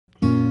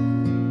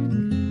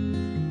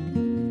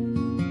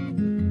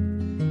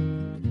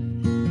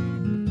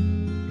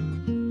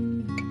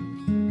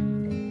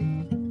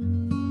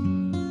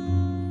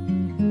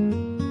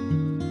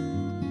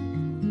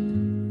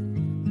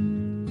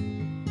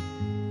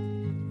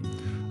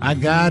I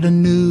got a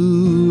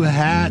new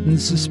hat and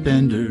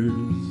suspenders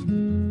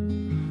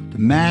to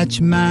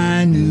match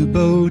my new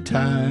bow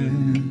tie,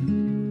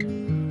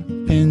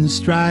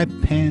 pinstripe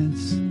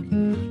pants,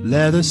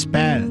 leather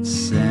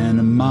spats,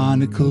 and a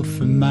monocle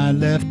for my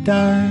left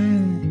eye.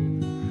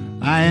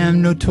 I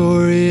am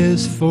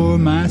notorious for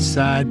my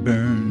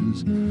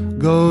sideburns,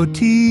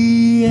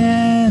 goatee,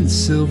 and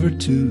silver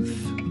tooth.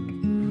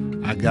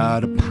 I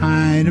got a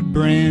pint of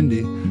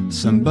brandy,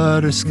 some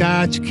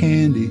butterscotch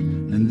candy,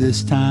 and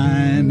this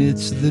time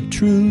it's the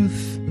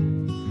truth.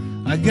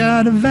 I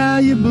got a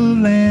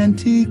valuable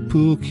antique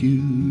pool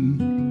cue.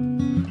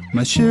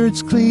 My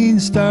shirt's clean,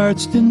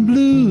 starched and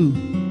blue.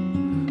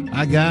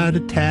 I got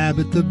a tab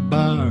at the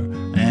bar,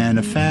 and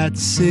a fat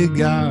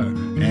cigar,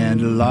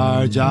 and a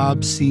large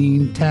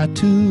obscene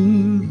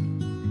tattoo.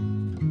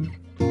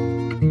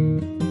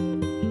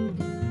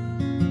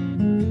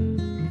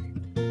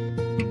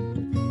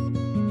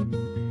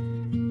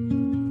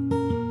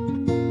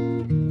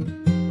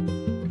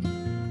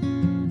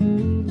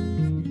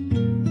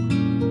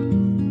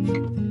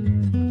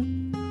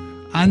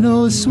 I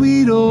know a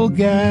sweet old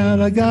gal,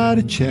 I got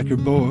a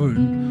checkerboard.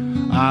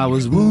 I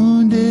was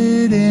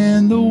wounded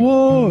in the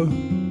war.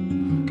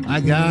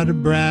 I got a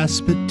brass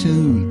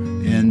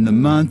spittoon in the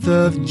month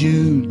of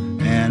June,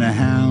 and a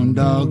hound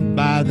dog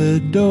by the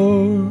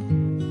door.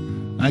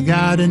 I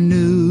got a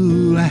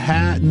new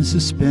hat and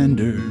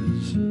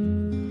suspenders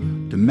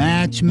to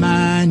match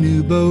my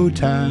new bow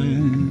tie.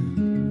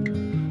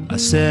 I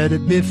said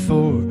it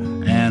before,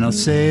 and I'll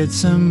say it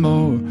some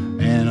more,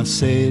 and I'll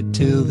say it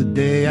till the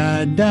day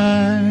I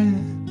die.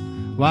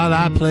 While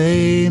I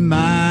play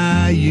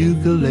my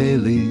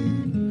ukulele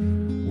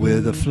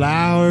with a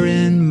flower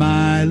in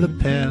my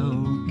lapel,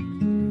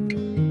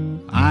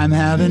 I'm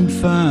having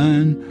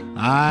fun,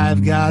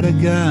 I've got a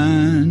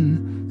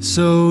gun,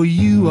 so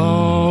you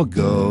all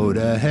go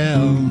to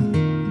hell.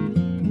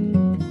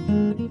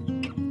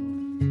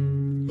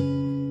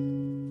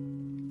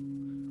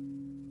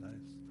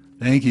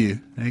 Thank you,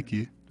 thank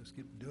you. Just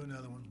do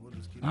another one. We'll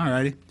just keep. All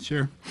righty,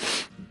 sure.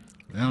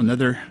 Well,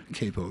 another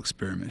capo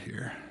experiment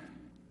here.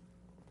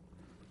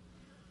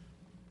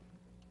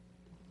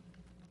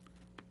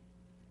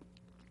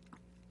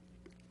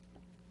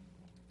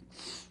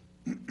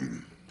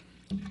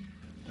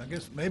 I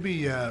guess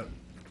maybe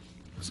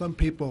some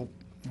people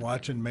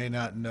watching may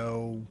not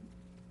know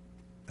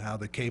how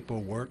the capo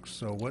works.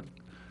 So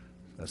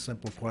a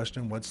simple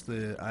question, what's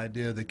the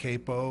idea of the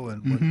capo,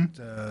 and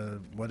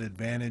what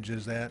advantage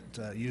is that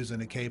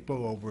using a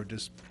capo over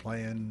just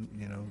playing,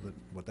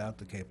 without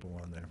the capo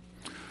on there?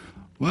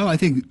 Well, I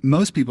think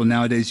most people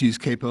nowadays use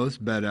capos,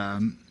 but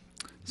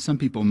some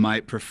people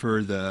might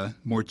prefer the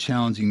more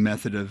challenging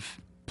method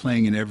of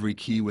playing in every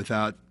key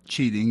without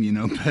cheating,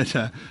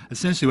 but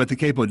essentially what the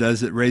capo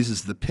does, it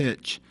raises the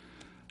pitch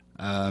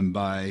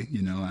by,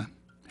 a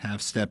half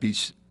step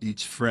each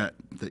fret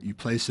that you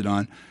place it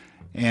on,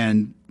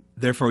 and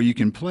therefore you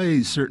can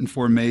play certain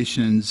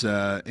formations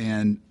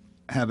and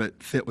have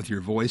it fit with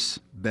your voice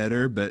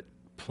better, but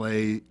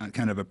play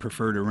kind of a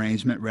preferred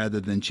arrangement rather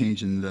than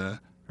changing the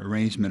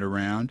arrangement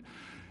around.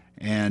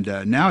 And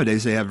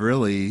nowadays they have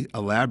really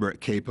elaborate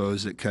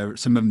capos that cover,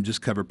 some of them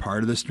just cover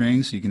part of the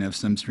strings, so you can have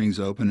some strings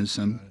open and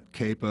some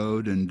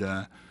capoed,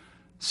 and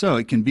so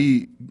it can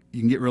be, you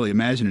can get really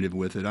imaginative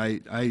with it.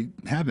 I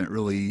haven't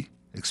really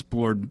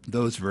explored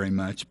those very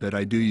much, but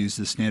I do use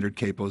the standard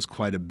capos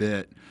quite a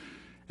bit.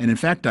 And in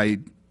fact,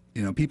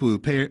 people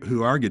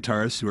who are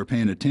guitarists who are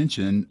paying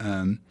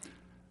attention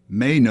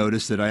may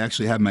notice that I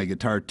actually have my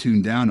guitar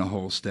tuned down a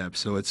whole step.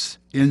 So it's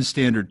in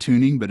standard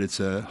tuning, but it's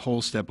a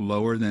whole step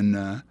lower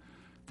than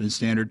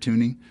standard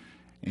tuning.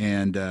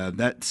 And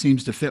that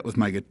seems to fit with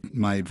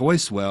my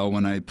voice well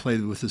when I play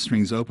with the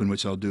strings open,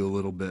 which I'll do a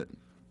little bit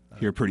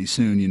here pretty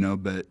soon,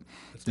 but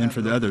then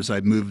for the others,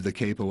 I've moved the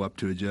capo up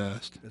to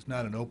adjust. It's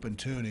not an open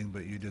tuning,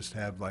 but you just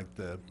have like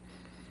the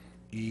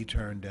E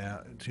tuned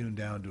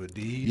down to a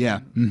D? Yeah,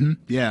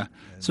 yeah.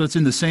 So it's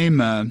in the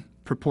same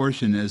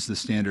proportion as the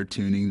standard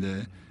tuning,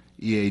 the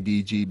E, A,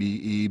 D, G, B,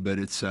 E, but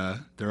it's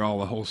they're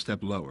all a whole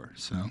step lower.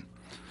 So,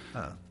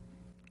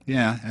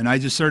 yeah, and I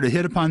just sort of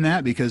hit upon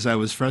that because I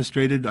was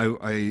frustrated.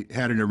 I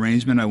had an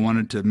arrangement I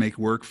wanted to make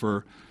work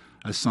for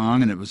a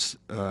song, and it was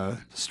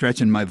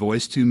stretching my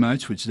voice too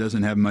much, which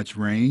doesn't have much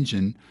range.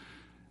 And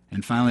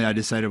finally I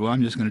decided, well,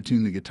 I'm just going to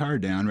tune the guitar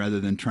down rather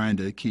than trying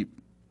to keep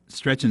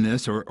stretching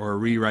this or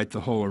rewrite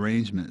the whole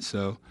arrangement.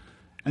 So,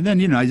 and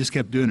then, I just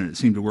kept doing it. It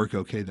seemed to work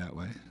okay that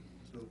way.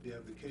 So if you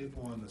have the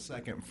capo on the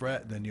second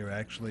fret, then you're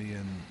actually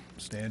in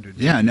standard.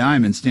 Yeah, now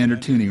I'm in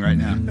standard tuning right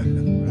now. Right,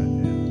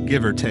 yeah.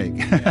 Give or take,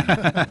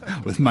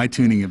 with my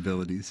tuning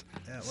abilities.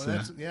 Yeah, well,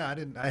 So.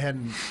 I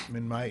hadn't,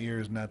 in my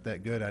ears, not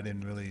that good. I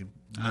didn't really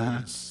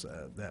notice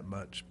that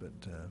much, but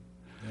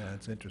yeah,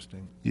 it's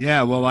interesting.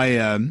 Yeah, well,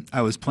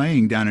 I was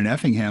playing down in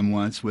Effingham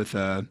once with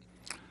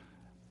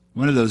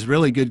one of those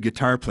really good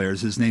guitar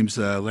players. His name's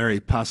Larry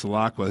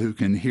Pasalacqua, who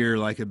can hear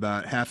like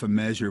about half a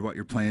measure of what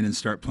you're playing and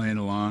start playing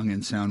along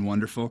and sound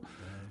wonderful.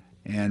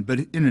 But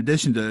in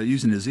addition to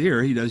using his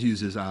ear, he does use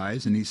his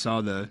eyes, and he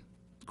saw the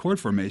chord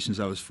formations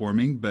I was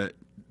forming, but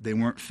they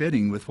weren't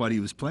fitting with what he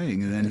was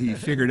playing. And then he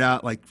figured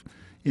out, like,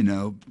 you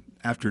know,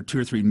 after 2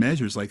 or 3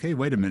 measures, like, hey,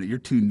 wait a minute, you're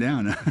tuned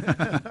down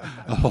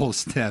a whole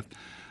step.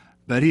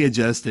 But he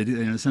adjusted.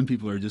 You know, some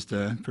people are just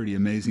pretty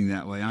amazing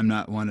that way. I'm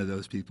not one of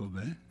those people,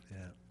 but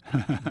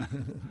Yeah.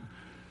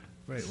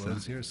 Great. Well,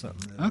 let's hear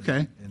something.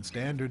 Okay. In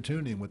standard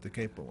tuning with the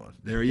capo on.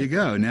 there you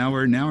go. Now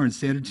we're in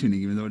standard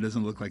tuning, even though it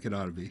doesn't look like it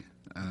ought to be.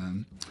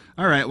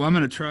 All right. Well, I'm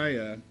going to try.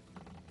 It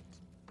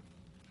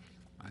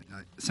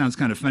sounds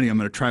kind of funny. I'm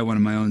going to try one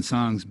of my own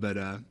songs, but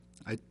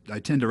I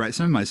tend to write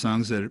some of my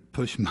songs that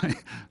push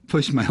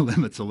my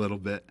limits a little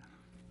bit.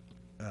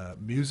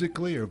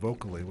 Musically or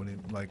vocally? When you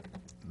like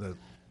the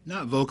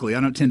Not vocally.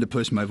 I don't tend to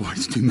push my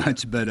voice too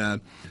much,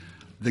 but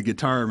the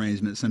guitar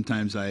arrangement,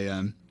 sometimes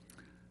I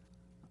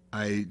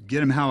get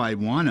them how I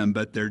want them,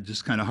 but they're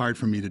just kind of hard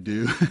for me to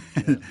do.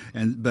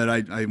 But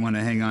I want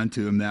to hang on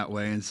to them that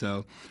way, and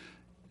so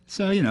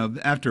you know,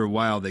 after a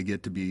while they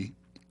get to be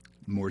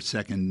more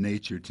second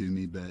nature to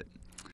me. But